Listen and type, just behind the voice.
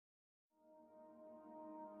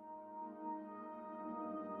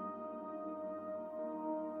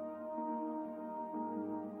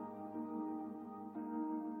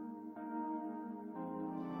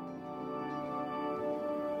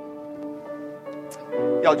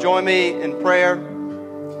Y'all join me in prayer.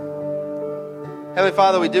 Heavenly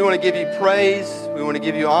Father, we do want to give you praise. We want to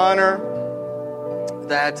give you honor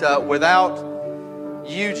that without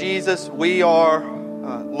you, Jesus, we are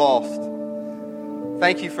lost.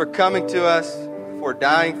 Thank you for coming to us, for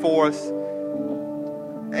dying for us,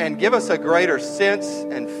 and give us a greater sense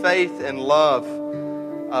and faith and love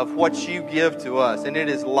of what you give to us. And it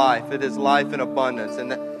is life. It is life in abundance.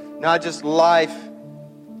 And not just life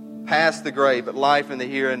past the grave, but life in the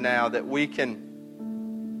here and now, that we can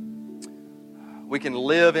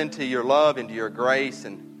live into your love, into your grace,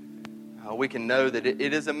 and we can know that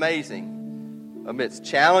it is amazing. Amidst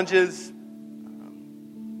challenges,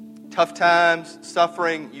 tough times,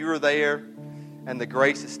 suffering, you are there, and the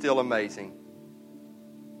grace is still amazing.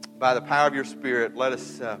 By the power of your Spirit, let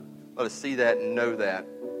us see that and know that.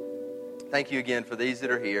 Thank you again for these that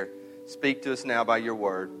are here. Speak to us now by your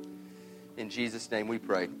word. In Jesus' name we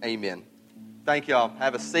pray. Amen. Thank y'all.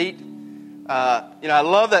 Have a seat. I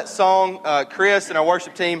love that song. Chris and our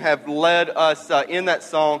worship team have led us in that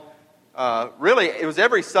song. Really, it was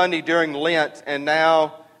every Sunday during Lent, and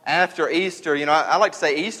now after Easter. I like to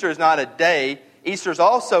say Easter is not a day. Easter is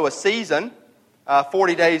also a season,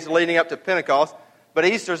 40 days leading up to Pentecost. But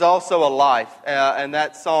Easter is also a life, and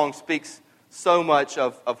that song speaks so much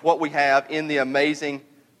of what we have in the amazing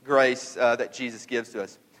grace that Jesus gives to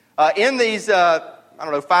us. In these,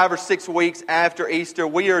 5 or 6 weeks after Easter,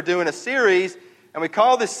 we are doing a series, and we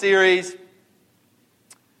call this series,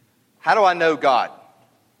 How Do I Know God?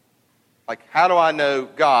 Like, how do I know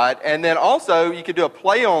God? And then also, you could do a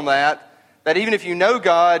play on that even if you know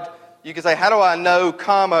God, you could say, how do I know,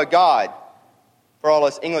 God? For all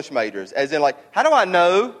us English majors. As in, how do I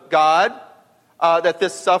know, God, that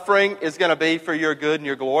this suffering is going to be for your good and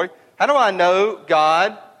your glory? How do I know,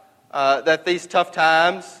 God, that these tough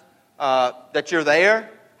times, that you're there?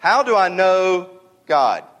 How do I know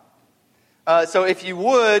God? So if you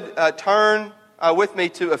would, turn with me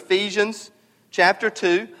to Ephesians chapter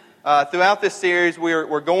 2. Throughout this series,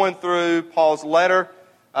 we're going through Paul's letter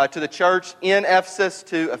to the church in Ephesus,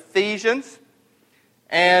 to Ephesians.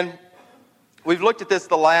 And we've looked at this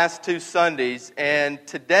the last 2 Sundays. And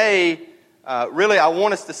today, really, I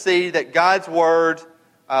want us to see that God's Word,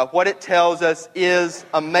 what it tells us, is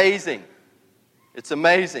amazing. It's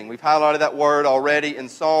amazing. We've highlighted that word already in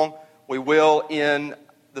song. We will in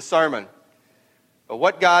the sermon. But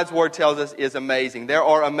what God's Word tells us is amazing. There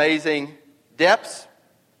are amazing depths.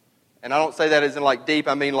 And I don't say that as in deep.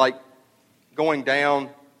 I mean going down,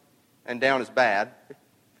 and down is bad.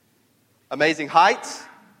 Amazing heights,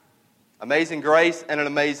 amazing grace, and an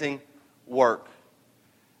amazing work.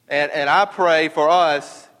 And I pray for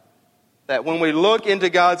us that when we look into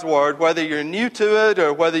God's Word, whether you're new to it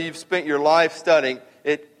or whether you've spent your life studying,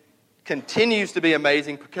 it continues to be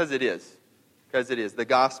amazing because it is. Because it is. The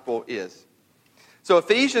gospel is. So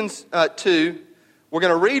Ephesians 2, we're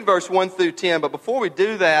going to read verse 1 through 10. But before we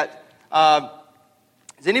do that,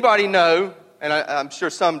 does anybody know, and I'm sure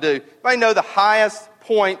some do, anybody know the highest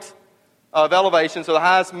point of elevation, so the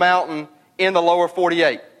highest mountain in the lower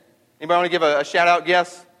 48? Anybody want to give a shout-out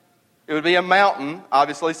guess? It would be a mountain,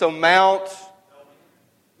 obviously. So Mount...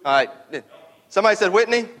 All right. Somebody said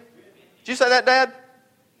Whitney? Did you say that, Dad?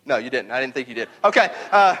 No, you didn't. I didn't think you did. Okay.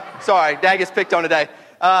 Sorry. Dad gets picked on today.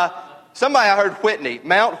 Somebody, I heard Whitney.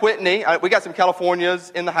 Mount Whitney. We got some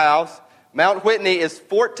Californias in the house. Mount Whitney is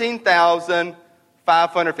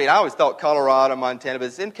 14,500 feet. I always thought Colorado, Montana, but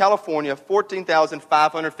it's in California.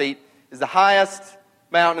 14,500 feet is the highest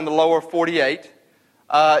mountain in the lower 48.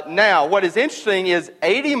 Now, what is interesting is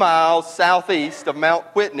 80 miles southeast of Mount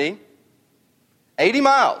Whitney, 80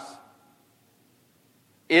 miles,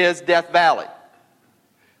 is Death Valley,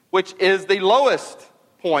 which is the lowest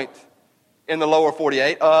point in the lower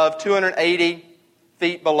 48 of 280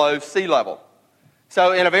 feet below sea level.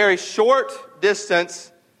 So in a very short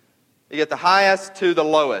distance, you get the highest to the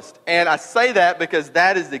lowest. And I say that because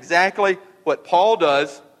that is exactly what Paul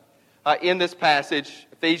does in this passage,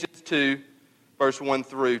 Ephesians 2, verse 1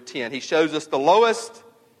 through 10. He shows us the lowest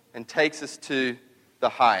and takes us to the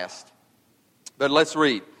highest. But let's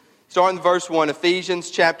read. Starting in verse 1, Ephesians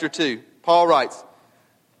chapter 2. Paul writes,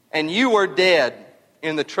 "And you were dead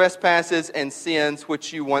in the trespasses and sins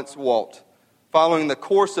which you once walked, following the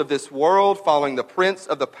course of this world, following the prince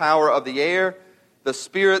of the power of the air, the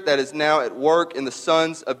spirit that is now at work in the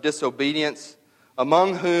sons of disobedience,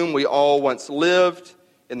 among whom we all once lived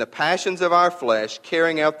in the passions of our flesh,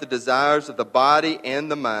 carrying out the desires of the body and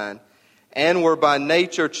the mind, and were by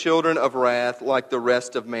nature children of wrath like the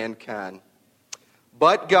rest of mankind.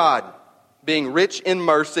 But God, being rich in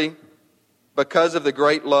mercy, because of the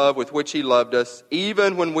great love with which he loved us,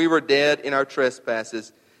 even when we were dead in our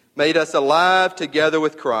trespasses, made us alive together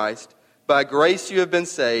with Christ. By grace you have been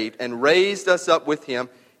saved, and raised us up with him,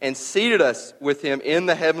 and seated us with him in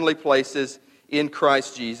the heavenly places in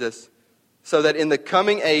Christ Jesus, so that in the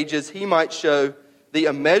coming ages he might show the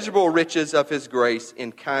immeasurable riches of his grace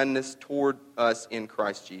in kindness toward us in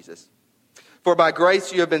Christ Jesus. For by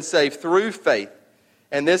grace you have been saved through faith,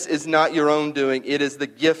 and this is not your own doing, it is the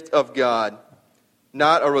gift of God,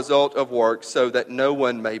 not a result of works, so that no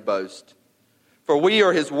one may boast. For we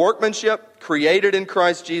are his workmanship, created in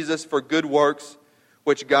Christ Jesus for good works,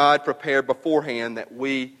 which God prepared beforehand that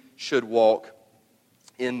we should walk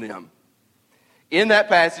in them. In that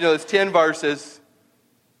passage, those 10 verses,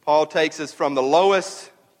 Paul takes us from the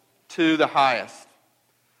lowest to the highest.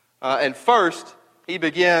 And first, he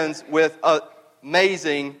begins with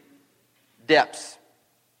amazing depths.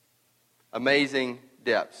 Amazing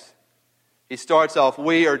depths. He starts off,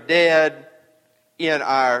 we are dead in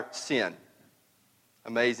our sin.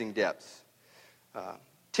 Amazing depths.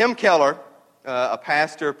 Tim Keller, a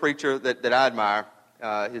pastor, preacher that I admire,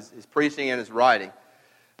 his preaching and his writing,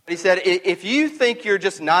 he said, if you think you're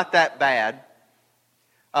just not that bad,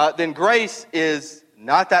 then grace is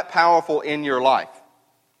not that powerful in your life.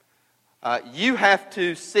 You have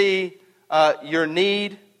to see your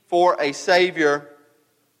need for a Savior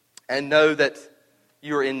and know that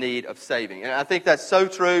you're in need of saving. And I think that's so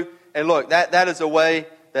true. And look, that is a way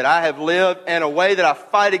that I have lived and a way that I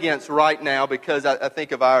fight against right now, because I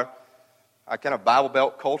think of our kind of Bible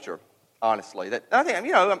Belt culture, honestly. That I think,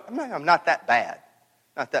 I'm not that bad.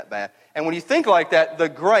 Not that bad. And when you think like that, the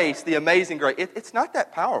grace, the amazing grace, it's not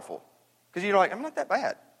that powerful. Because you're like, I'm not that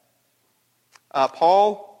bad.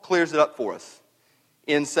 Paul clears it up for us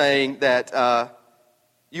in saying that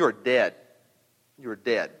you are dead. You are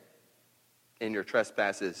dead in your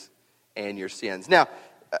trespasses and your sins. Now,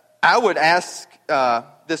 I would ask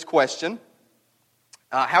this question: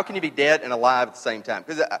 how can you be dead and alive at the same time?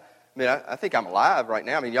 Because I think I'm alive right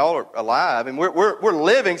now. I mean, y'all are alive, and we're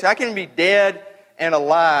living. So how can you be dead and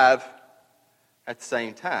alive at the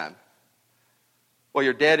same time? Well,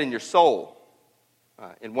 you're dead in your soul,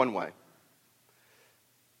 in one way.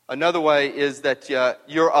 Another way is that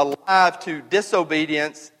you're alive to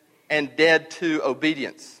disobedience and dead to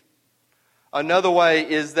obedience. Another way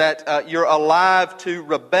is that you're alive to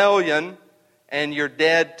rebellion and you're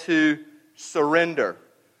dead to surrender.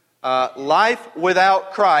 Life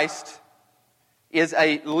without Christ is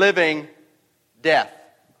a living death.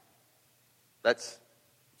 That's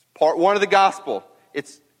part one of the gospel.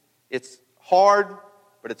 It's hard,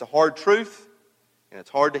 but it's a hard truth, and it's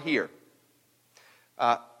hard to hear.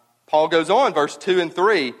 Paul goes on, verse 2 and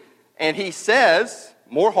 3, and he says,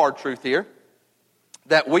 more hard truth here,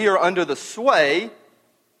 that we are under the sway,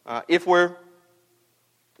 if we're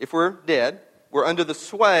dead, we're under the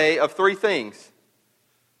sway of three things: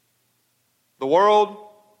 the world,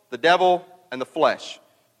 the devil, and the flesh.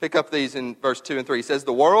 Pick up these in verse 2 and 3. He says,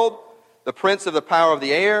 the world, the prince of the power of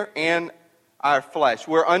the air, and our flesh.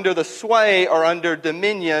 We're under the sway or under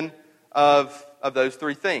dominion of those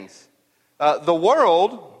three things. The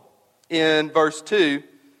world, in verse 2,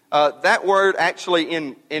 that word actually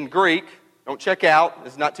in Greek, don't check out,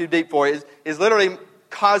 it's not too deep for you, is literally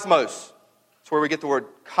cosmos. That's where we get the word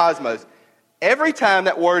cosmos. Every time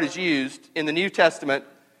that word is used in the New Testament,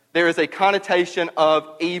 there is a connotation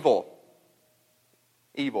of evil.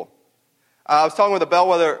 Evil. I was talking with a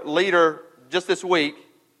Bellwether leader just this week,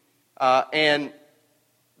 and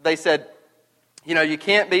they said, you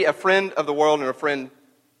can't be a friend of the world and a friend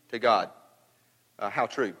to God. How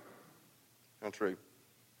true. How true.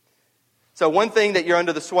 So one thing that you're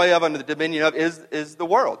under the sway of, under the dominion of, is the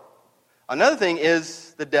world. Another thing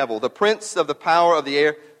is the devil. The prince of the power of the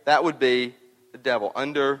air, that would be the devil,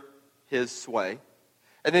 under his sway.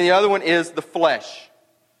 And then the other one is the flesh.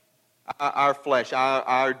 Our flesh,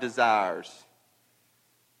 our desires.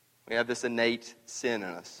 We have this innate sin in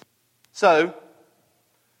us. So,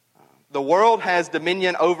 the world has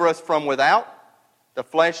dominion over us from without. The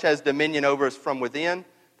flesh has dominion over us from within.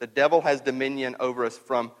 The devil has dominion over us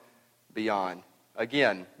from beyond.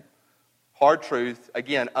 Again, hard truth.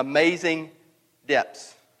 Again, amazing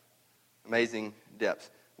depths. Amazing depths.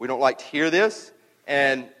 We don't like to hear this,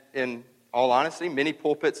 and in all honesty, many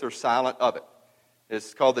pulpits are silent of it.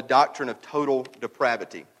 It's called the doctrine of total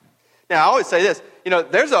depravity. Now, I always say this,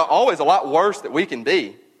 there's always a lot worse that we can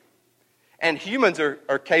be. And humans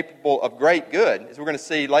are capable of great good, as we're going to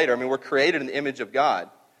see later. We're created in the image of God.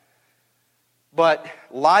 But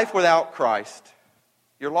life without Christ,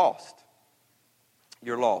 you're lost.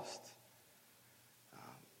 You're lost.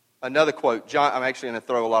 Another quote. I'm actually going to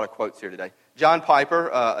throw a lot of quotes here today. John Piper,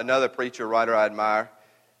 another preacher, writer I admire,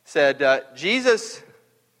 said, Jesus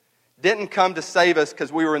didn't come to save us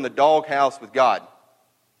because we were in the doghouse with God.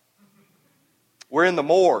 We're in the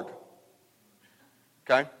morgue.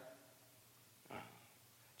 Okay?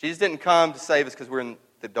 Jesus didn't come to save us because we're in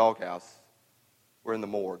the doghouse. We're in the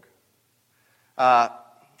morgue.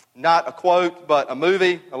 Not a quote, but a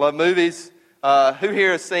movie. I love movies. Who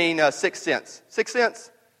here has seen Sixth Sense? Sixth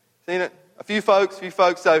Sense? Seen it? A few folks.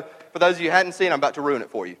 So for those of you who hadn't seen it, I'm about to ruin it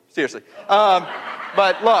for you. Seriously.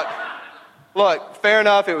 But look, fair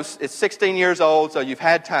enough. It's 16 years old, so you've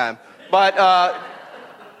had time. But,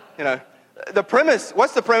 the premise,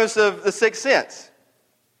 what's the premise of The Sixth Sense?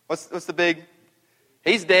 What's the big...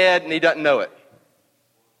 He's dead and he doesn't know it.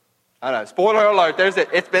 I know. Spoiler alert. There's it.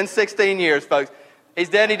 It's been 16 years, folks. He's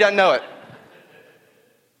dead and he doesn't know it.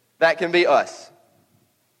 That can be us.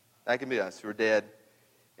 That can be us. We're dead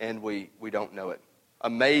and we don't know it.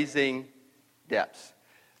 Amazing depths.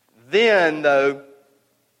 Then, though,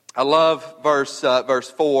 I love verse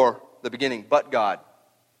 4, the beginning. But God.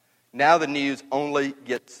 Now the news only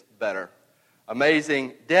gets better.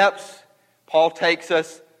 Amazing depths. Paul takes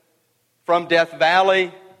us from Death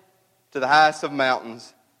Valley to the highest of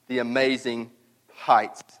mountains, the amazing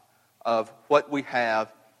heights of what we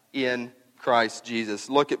have in Christ Jesus.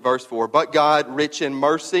 Look at verse 4. But God, rich in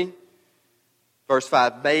mercy, verse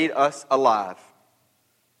 5, made us alive.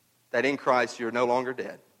 That in Christ you're no longer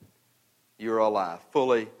dead. You're alive,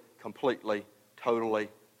 fully, completely, totally,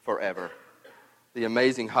 forever. The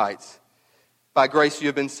amazing heights. By grace you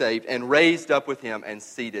have been saved and raised up with Him and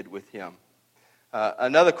seated with Him.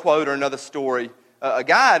 Another quote or another story. A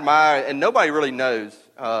guy I admire, and nobody really knows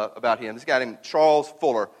about him. This guy named Charles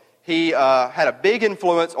Fuller. He had a big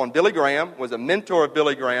influence on Billy Graham, was a mentor of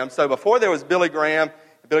Billy Graham. So before there was Billy Graham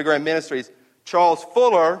Ministries, Charles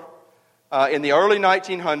Fuller, in the early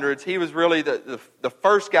 1900s, he was really the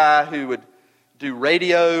first guy who would do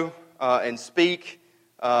radio and speak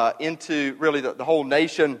into really the whole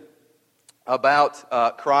nation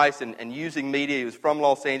about Christ and using media. He was from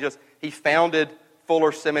Los Angeles. He founded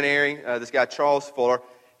Fuller Seminary, this guy Charles Fuller.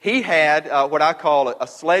 He had what I call a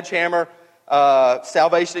sledgehammer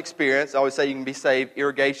salvation experience. I always say you can be saved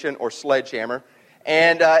irrigation or sledgehammer.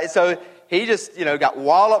 And so he just, got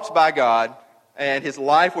walloped by God, and his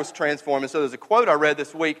life was transformed. And so there's a quote I read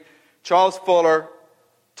this week. Charles Fuller,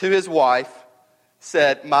 to his wife,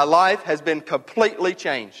 said, "My life has been completely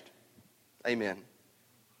changed." Amen.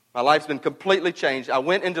 My life's been completely changed. I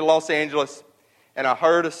went into Los Angeles, and I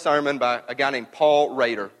heard a sermon by a guy named Paul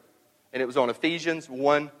Rader. And it was on Ephesians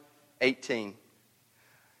 1:18.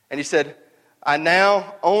 And he said, "I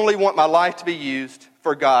now only want my life to be used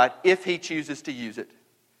for God if He chooses to use it.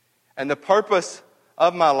 And the purpose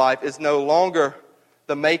of my life is no longer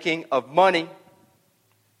the making of money,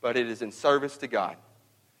 but it is in service to God."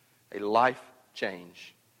 A life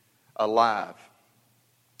change. Alive.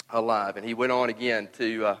 And he went on again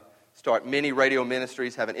to start many radio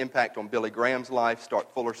ministries, have an impact on Billy Graham's life,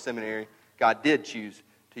 start Fuller Seminary. God did choose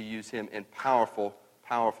to use him in powerful,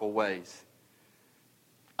 powerful ways.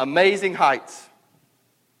 Amazing heights.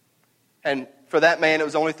 And for that man, it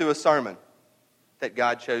was only through a sermon that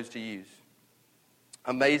God chose to use.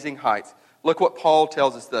 Amazing heights. Look what Paul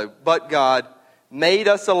tells us, though. But God made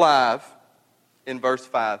us alive in verse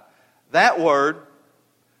 5. That word,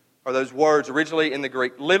 or those words originally in the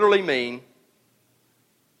Greek, literally mean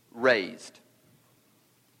raised.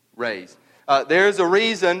 Raised. There's a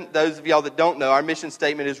reason, those of y'all that don't know, our mission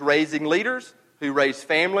statement is raising leaders who raise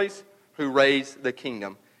families, who raise the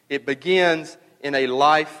kingdom. It begins in a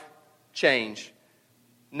life change,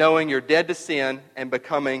 knowing you're dead to sin and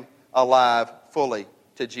becoming alive fully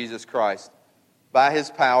to Jesus Christ by His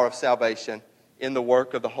power of salvation in the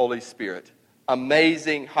work of the Holy Spirit.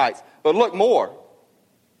 Amazing heights. But look more.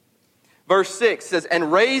 Verse 6 says,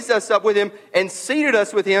 "And raised us up with Him and seated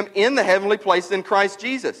us with Him in the heavenly places in Christ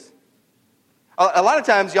Jesus." A lot of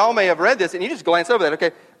times y'all may have read this and you just glance over that.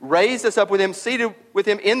 Okay, raised us up with Him, seated with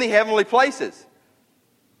Him in the heavenly places.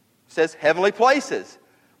 It says heavenly places.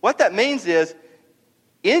 What that means is,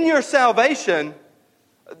 in your salvation,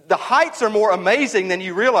 the heights are more amazing than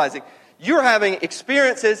you realizing. You're having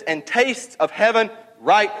experiences and tastes of heaven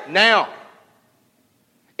right now.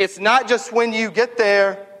 It's not just when you get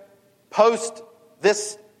there post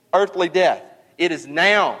this earthly death. It is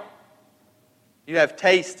now. You have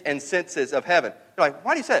tastes and senses of heaven. You're like,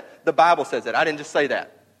 why do you say that? The Bible says that. I didn't just say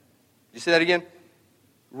that. Did you say that again?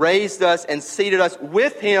 Raised us and seated us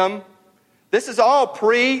with Him. This is all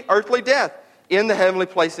pre-earthly death in the heavenly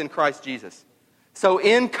place in Christ Jesus. So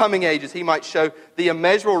in coming ages, He might show the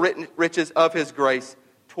immeasurable riches of His grace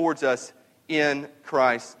towards us in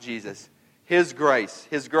Christ Jesus. His grace.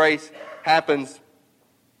 His grace happens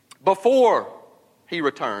before He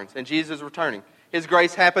returns, and Jesus is returning. His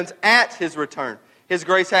grace happens at His return. His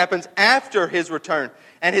grace happens after His return.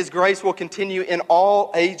 And His grace will continue in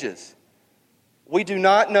all ages. We do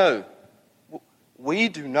not know. We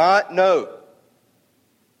do not know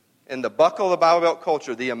in the buckle of the Bible Belt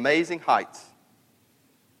culture the amazing heights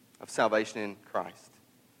of salvation in Christ.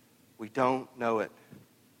 We don't know it.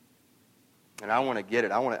 And I want to get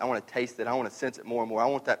it. I want to taste it. I want to sense it more and more. I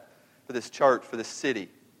want that for this church, for this city.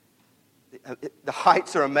 The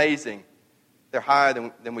heights are amazing. They're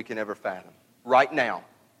higher than we can ever fathom. Right now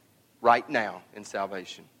in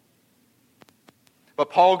salvation.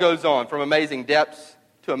 But Paul goes on from amazing depths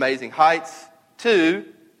to amazing heights to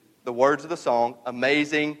the words of the song,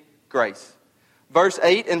 amazing grace. Verse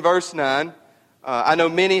 8 and verse 9, I know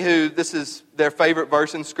many who this is their favorite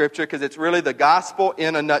verse in Scripture because it's really the gospel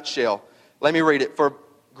in a nutshell. Let me read it. For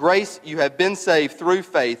grace you have been saved through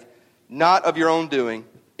faith, not of your own doing.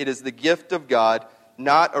 It is the gift of God,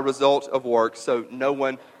 not a result of works, so no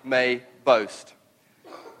one may boast.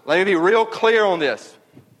 Let me be real clear on this.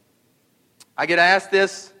 I get asked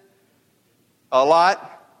this a lot.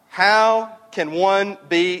 How can one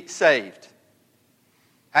be saved?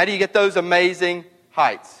 How do you get those amazing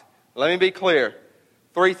heights? Let me be clear.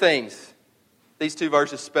 3 things these 2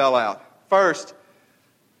 verses spell out. First,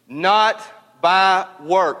 not by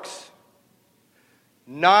works.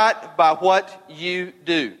 Not by what you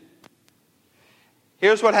do.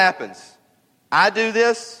 Here's what happens. I do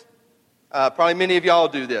this. Probably many of y'all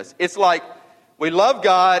do this. It's like we love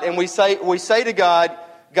God and we say to God,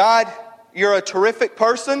 God, you're a terrific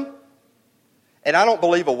person, and I don't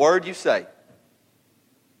believe a word you say.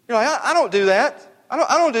 You're like, I don't do that.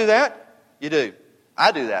 I don't do that. You do.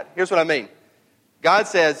 I do that. Here's what I mean. God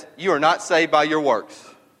says, you are not saved by your works.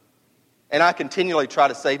 And I continually try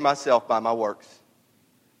to save myself by my works.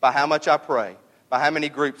 By how much I pray. By how many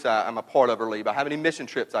groups I'm a part of or lead. By how many mission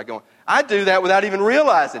trips I go on. I do that without even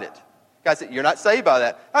realizing it. God said, you're not saved by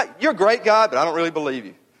that. You're a great God, but I don't really believe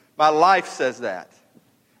you. My life says that.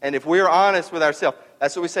 And if we're honest with ourselves,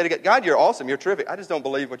 that's what we say to God. God, you're awesome. You're terrific. I just don't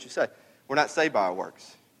believe what you say. We're not saved by our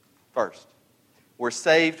works. First. We're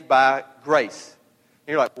saved by grace.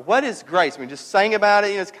 And you're like, what is grace? We just sang about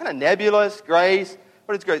it. It's kind of nebulous. Grace.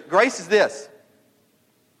 What is grace? Grace is this.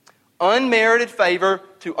 Unmerited favor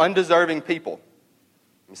to undeserving people.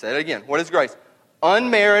 Let me say it again. What is grace?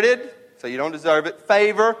 Unmerited, so you don't deserve it,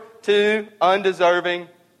 favor to undeserving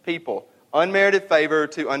people. Unmerited favor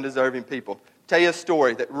to undeserving people. Tell you a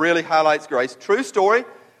story that really highlights grace. True story.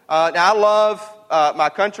 Now, I love my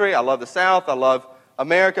country. I love the South. I love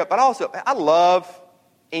America. But also, I love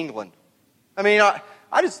England. I mean,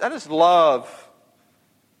 I just love...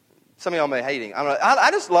 Some of y'all may hate England. I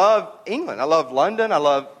just love England. I love London. I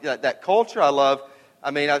love that culture.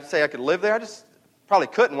 I'd say I could live there. I just probably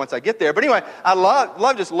couldn't once I get there. But anyway, I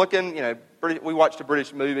love just looking, we watched a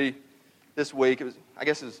British movie this week. It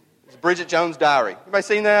was Bridget Jones' Diary. Anybody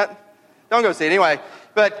seen that? Don't go see it anyway.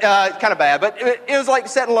 But it's kind of bad. But it was like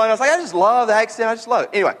set in London. I was like, I just love the accent. I just love it.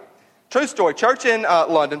 Anyway, true story. Church in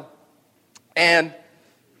London. And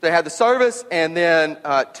they had the service. And then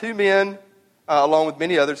 2 men, along with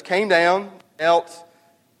many others, came down, knelt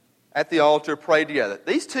at the altar, prayed together.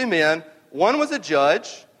 These 2 men, one was a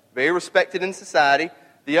judge, very respected in society.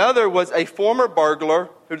 The other was a former burglar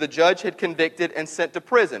who the judge had convicted and sent to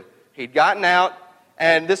prison. He'd gotten out,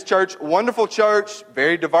 and this church, wonderful church,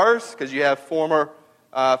 very diverse, because you have former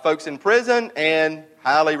folks in prison and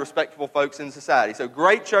highly respectable folks in society. So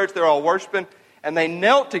great church, they're all worshiping, and they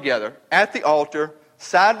knelt together at the altar,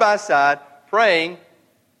 side by side, praying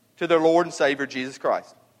to their Lord and Savior, Jesus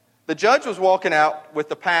Christ. The judge was walking out with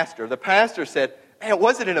the pastor. The pastor said, man,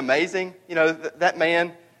 wasn't it amazing? That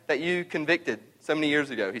man that you convicted so many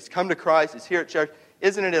years ago. He's come to Christ. He's here at church.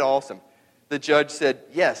 Isn't it awesome? The judge said,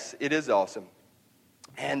 yes, it is awesome.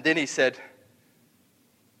 And then he said,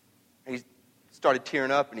 he started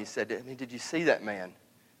tearing up and he said, did you see that man?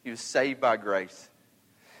 He was saved by grace.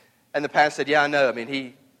 And the pastor said, yeah, I know.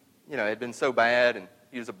 He had been so bad and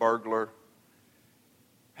he was a burglar.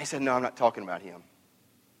 He said, no, I'm not talking about him.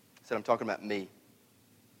 He said, I'm talking about me,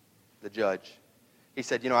 the judge. He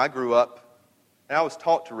said, I grew up and I was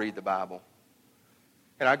taught to read the Bible.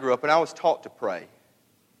 And I grew up and I was taught to pray.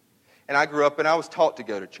 And I grew up and I was taught to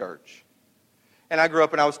go to church. And I grew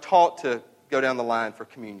up and I was taught to go down the line for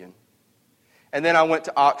communion. And then I went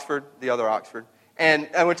to Oxford, the other Oxford. And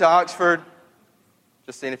I went to Oxford,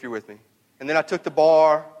 just seeing if you're with me. And then I took the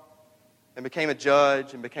bar and became a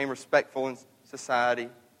judge and became respectful in society.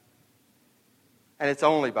 And it's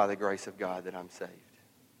only by the grace of God that I'm saved.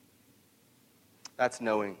 That's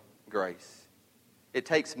knowing grace. It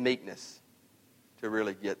takes meekness to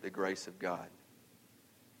really get the grace of God.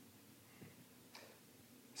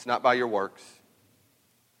 It's not by your works.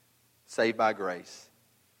 Saved by grace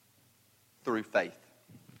through faith.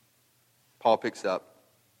 Paul picks up.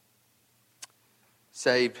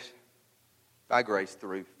 Saved by grace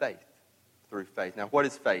through faith. Through faith. Now, what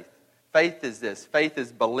is faith? Faith is this. Faith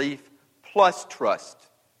is belief plus trust.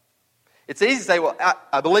 It's easy to say, well,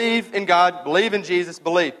 I believe in God, believe in Jesus,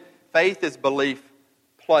 believe. Faith is belief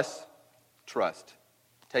plus trust.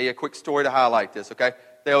 I'll tell you a quick story to highlight this, okay?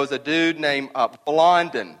 There was a dude named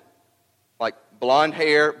Blondin, like blonde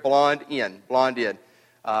hair, blonde in.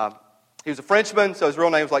 He was a Frenchman, so his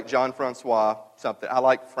real name was like Jean-Francois something. I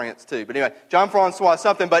like France too. But anyway, Jean-Francois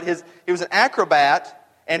something, but he was an acrobat,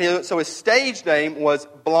 and so his stage name was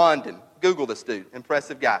Blondin. Google this dude.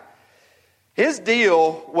 Impressive guy. His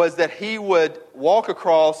deal was that he would walk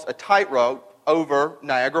across a tightrope over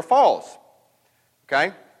Niagara Falls.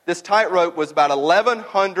 Okay? This tightrope was about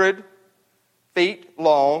 1,100 feet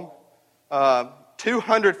long,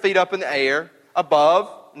 200 feet up in the air,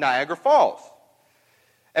 above Niagara Falls.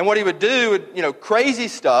 And what he would do, crazy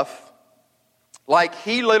stuff, like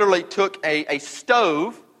he literally took a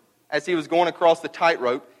stove as he was going across the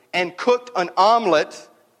tightrope and cooked an omelet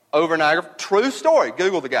over Niagara. True story.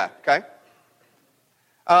 Google the guy, okay?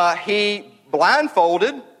 He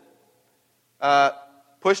blindfolded,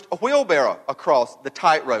 pushed a wheelbarrow across the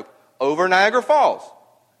tightrope over Niagara Falls.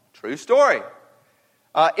 True story.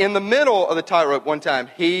 In the middle of the tightrope one time,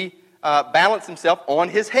 he balanced himself on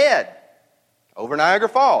his head over Niagara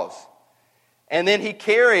Falls. And then he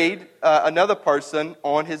carried another person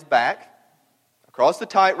on his back across the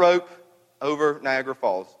tightrope over Niagara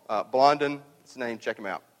Falls. Blondin, his name, check him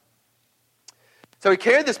out. So he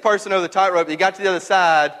carried this person over the tightrope. He got to the other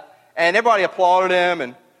side, and everybody applauded him,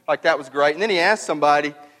 and like that was great. And then he asked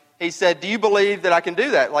somebody, he said, "Do you believe that I can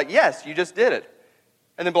do that?" Like, "Yes, you just did it."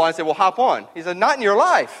 And then Blondin said, "Well, hop on." He said, "Not in your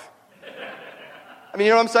life." I mean,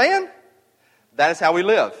 you know what I'm saying? That is how we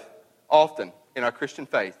live often in our Christian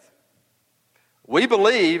faith. We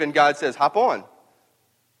believe, and God says, "Hop on."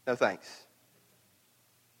 No thanks.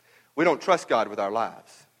 We don't trust God with our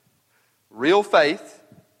lives. Real faith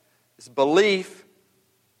is belief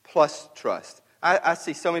plus trust. I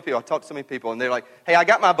see so many people, I talk to so many people, and they're like, "Hey, I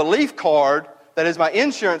got my belief card that is my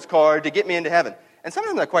insurance card to get me into heaven." And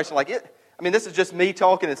sometimes I question, this is just me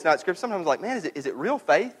talking, it's not scripture. Sometimes I'm like, man, is it real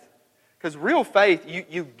faith? Because real faith,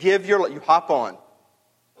 you hop on.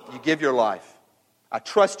 You give your life. I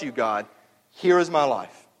trust you, God. Here is my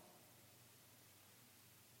life.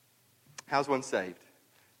 How's one saved?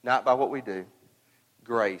 Not by what we do.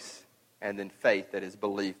 Grace, and then faith, that is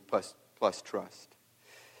belief plus trust.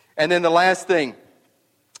 And then the last thing,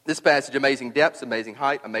 this passage, amazing depths, amazing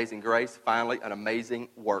height, amazing grace, finally, an amazing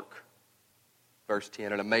work. Verse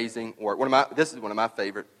 10, an amazing work. This is one of my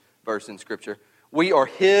favorite verses in Scripture. We are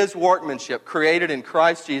His workmanship, created in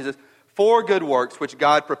Christ Jesus for good works, which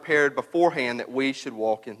God prepared beforehand that we should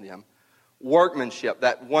walk in them. Workmanship,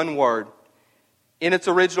 that one word, in its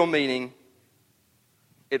original meaning,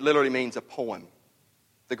 it literally means a poem.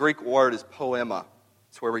 The Greek word is poema.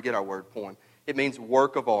 It's where we get our word poem. It means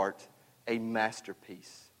work of art, a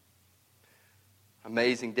masterpiece.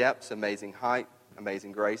 Amazing depths, amazing height,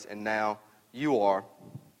 amazing grace, and now you are,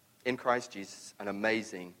 in Christ Jesus, an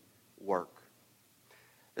amazing work.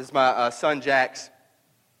 This is my son Jack's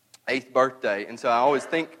 8th birthday, and so I always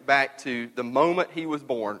think back to the moment he was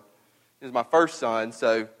born. He was my first son,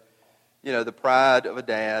 so, the pride of a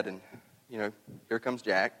dad, and, here comes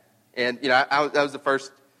Jack. And, I was the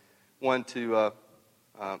first one to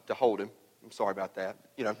hold him. I'm sorry about that.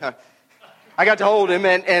 I got to hold him,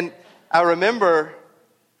 and I remember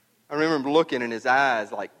looking in his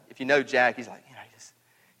eyes, like, if you know Jack, he's like,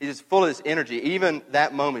 he's just full of this energy. Even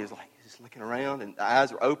that moment, he's just looking around, and the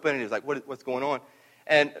eyes were open, and he was like, what's going on?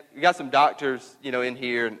 And we got some doctors, in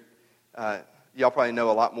here, and y'all probably know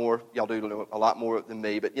a lot more. Y'all do know a lot more than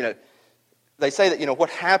me, but, they say that, what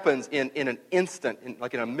happens in an instant, in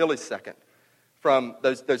a millisecond, from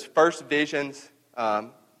those first visions,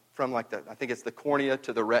 from I think it's the cornea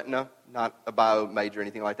to the retina, not a bio major or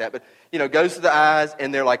anything like that, but, goes to the eyes,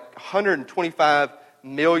 and they're like 125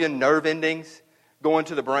 million nerve endings going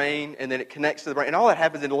to the brain, and then it connects to the brain, and all that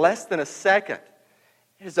happens in less than a second.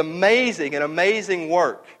 It is amazing, an amazing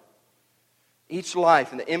work. Each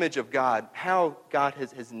life in the image of God, how God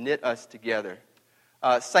has knit us together.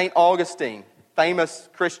 St. Augustine, famous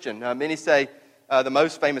Christian. Many say the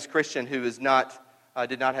most famous Christian who did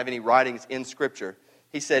not have any writings in Scripture.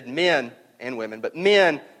 He said, men and women, but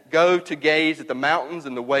men go to gaze at the mountains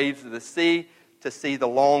and the waves of the sea, to see the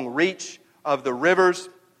long reach of the rivers,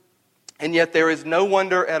 And yet there is no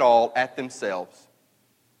wonder at all at themselves.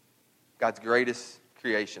 God's greatest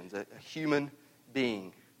creations, a human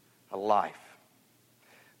being, a life.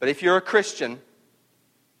 But if you're a Christian,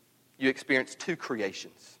 you experience two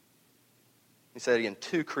creations. Let me say it again,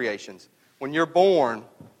 two creations. When you're born,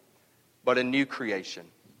 but a new creation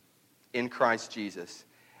in Christ Jesus.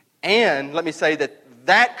 And let me say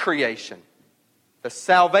that creation, the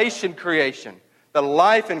salvation creation, the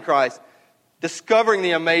life in Christ, discovering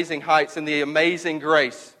the amazing heights and the amazing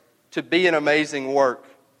grace to be an amazing work,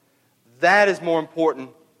 that is more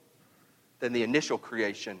important than the initial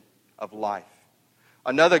creation of life.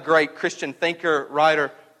 Another great Christian thinker,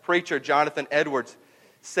 writer, preacher, Jonathan Edwards,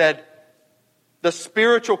 said, the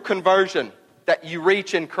spiritual conversion that you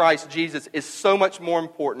reach in Christ Jesus is so much more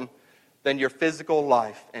important than your physical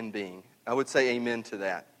life and being. I would say amen to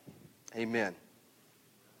that. Amen.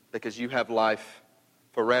 Because you have life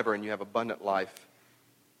forever and you have abundant life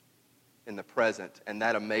in the present, and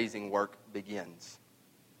that amazing work begins.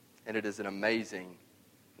 And it is an amazing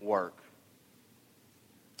work.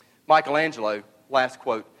 Michelangelo, last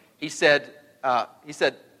quote, he said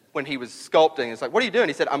when he was sculpting, it's like, what are you doing?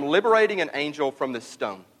 He said, I'm liberating an angel from this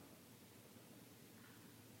stone.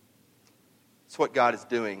 It's what God is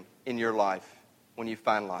doing in your life when you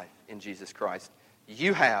find life in Jesus Christ.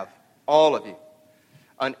 You have, all of you,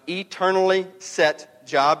 an eternally set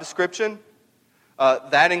job description.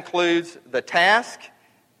 That includes the task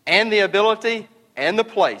and the ability and the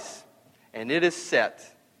place. And it is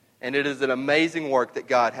set. And it is an amazing work that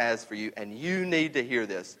God has for you. And you need to hear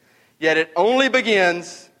this. Yet it only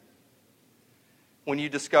begins when you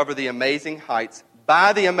discover the amazing heights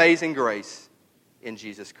by the amazing grace in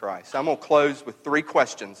Jesus Christ. I'm going to close with 3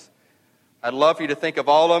 questions. I'd love for you to think of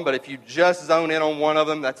all of them, but if you just zone in on one of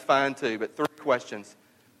them, that's fine too. But 3 questions.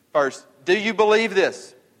 First, do you believe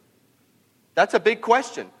this? That's a big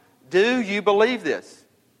question. Do you believe this?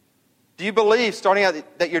 Do you believe, starting out,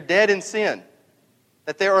 that you're dead in sin?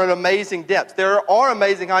 That there are amazing depths? There are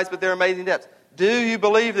amazing heights, but there are amazing depths. Do you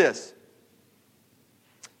believe this?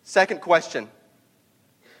 Second question.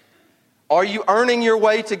 Are you earning your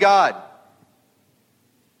way to God?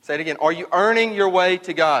 Say it again. Are you earning your way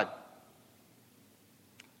to God?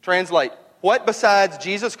 Translate. What besides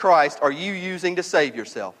Jesus Christ are you using to save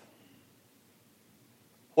yourself?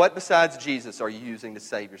 What besides Jesus are you using to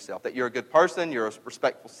save yourself? That you're a good person, you're a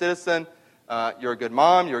respectful citizen, you're a good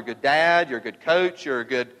mom, you're a good dad, you're a good coach, you're a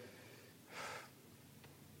good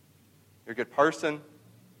person.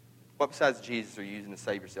 What besides Jesus are you using to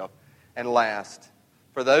save yourself? And last,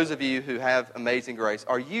 for those of you who have amazing grace,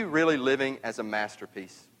 are you really living as a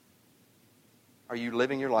masterpiece? Are you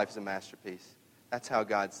living your life as a masterpiece? That's how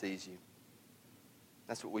God sees you.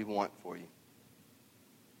 That's what we want for you.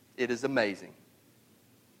 It is amazing.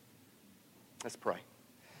 Let's pray.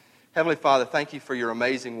 Heavenly Father, thank you for your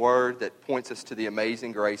amazing word that points us to the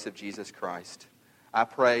amazing grace of Jesus Christ. I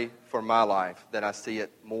pray for my life that I see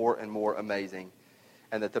it more and more amazing,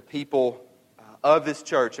 and that the people of this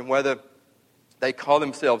church, and whether they call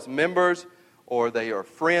themselves members or they are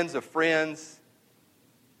friends of friends,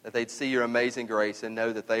 that they'd see your amazing grace and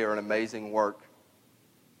know that they are an amazing work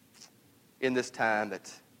in this time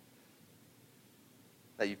that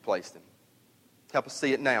you've placed them. Help us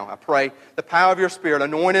see it now. I pray the power of your Spirit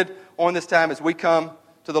anointed on this time as we come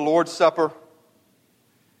to the Lord's Supper.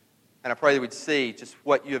 And I pray that we'd see just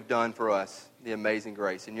what you have done for us, the amazing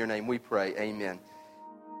grace. In your name we pray, amen.